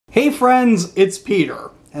Hey friends, it's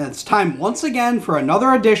Peter, and it's time once again for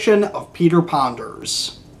another edition of Peter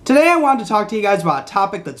Ponders. Today I wanted to talk to you guys about a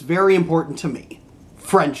topic that's very important to me: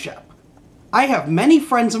 friendship. I have many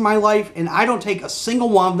friends in my life, and I don't take a single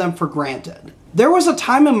one of them for granted. There was a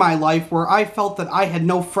time in my life where I felt that I had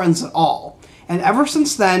no friends at all, and ever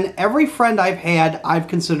since then, every friend I've had, I've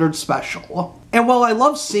considered special. And while I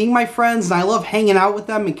love seeing my friends and I love hanging out with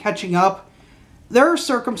them and catching up, there are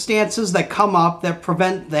circumstances that come up that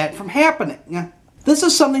prevent that from happening. This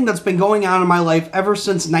is something that's been going on in my life ever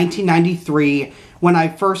since 1993, when I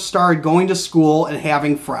first started going to school and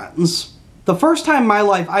having friends. The first time in my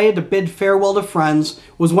life I had to bid farewell to friends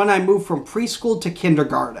was when I moved from preschool to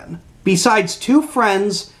kindergarten. Besides two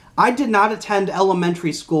friends, I did not attend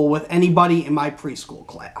elementary school with anybody in my preschool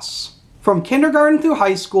class. From kindergarten through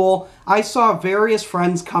high school, I saw various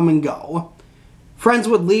friends come and go. Friends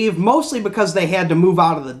would leave mostly because they had to move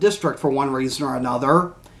out of the district for one reason or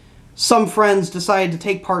another. Some friends decided to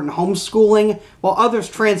take part in homeschooling, while others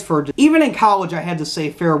transferred. Even in college, I had to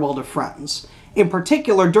say farewell to friends. In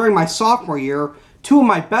particular, during my sophomore year, two of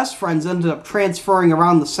my best friends ended up transferring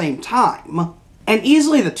around the same time. And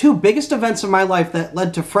easily the two biggest events in my life that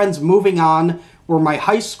led to friends moving on were my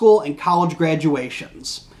high school and college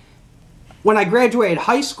graduations. When I graduated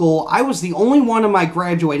high school, I was the only one in my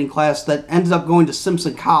graduating class that ended up going to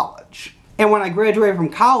Simpson College. And when I graduated from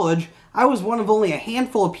college, I was one of only a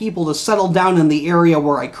handful of people to settle down in the area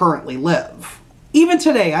where I currently live. Even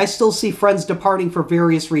today, I still see friends departing for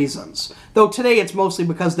various reasons, though today it's mostly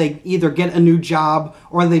because they either get a new job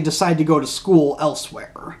or they decide to go to school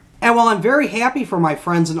elsewhere. And while I'm very happy for my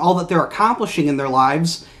friends and all that they're accomplishing in their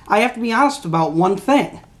lives, I have to be honest about one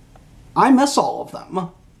thing: I miss all of them.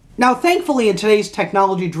 Now, thankfully, in today's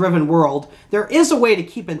technology-driven world, there is a way to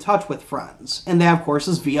keep in touch with friends, and that, of course,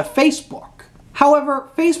 is via Facebook. However,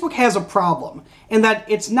 Facebook has a problem, in that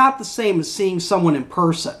it's not the same as seeing someone in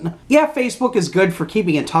person. Yeah, Facebook is good for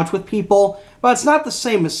keeping in touch with people, but it's not the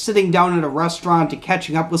same as sitting down at a restaurant and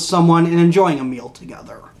catching up with someone and enjoying a meal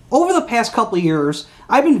together. Over the past couple of years,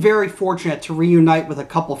 I've been very fortunate to reunite with a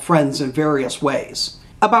couple friends in various ways.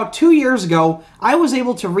 About 2 years ago, I was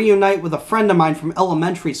able to reunite with a friend of mine from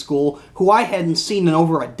elementary school who I hadn't seen in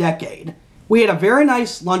over a decade. We had a very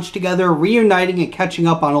nice lunch together, reuniting and catching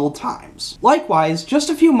up on old times. Likewise,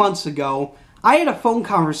 just a few months ago, I had a phone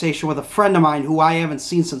conversation with a friend of mine who I haven't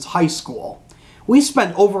seen since high school. We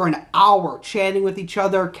spent over an hour chatting with each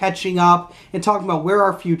other, catching up, and talking about where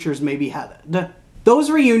our futures may be headed.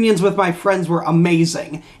 Those reunions with my friends were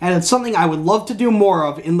amazing, and it's something I would love to do more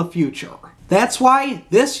of in the future. That's why,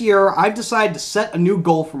 this year, I've decided to set a new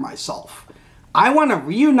goal for myself. I want to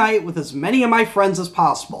reunite with as many of my friends as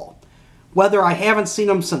possible. Whether I haven't seen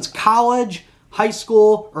them since college, high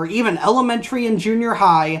school, or even elementary and junior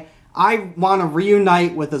high, I want to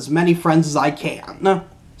reunite with as many friends as I can.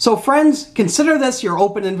 So friends, consider this your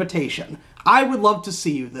open invitation. I would love to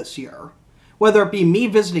see you this year. Whether it be me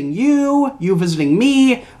visiting you, you visiting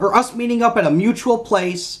me, or us meeting up at a mutual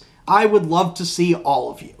place, I would love to see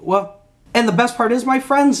all of you. And the best part is, my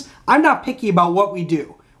friends, I'm not picky about what we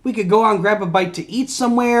do. We could go out and grab a bite to eat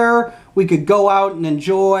somewhere. We could go out and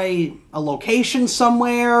enjoy a location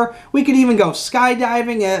somewhere. We could even go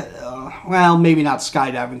skydiving well, maybe not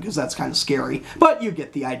skydiving because that's kind of scary, but you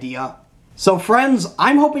get the idea. So friends,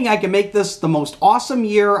 I'm hoping I can make this the most awesome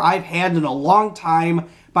year I've had in a long time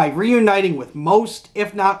by reuniting with most,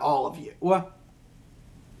 if not all of you.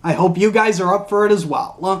 I hope you guys are up for it as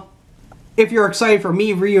well. If you're excited for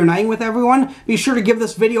me reuniting with everyone, be sure to give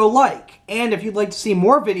this video a like. And if you'd like to see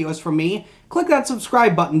more videos from me, click that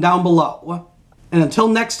subscribe button down below. And until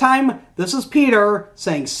next time, this is Peter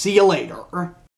saying see you later.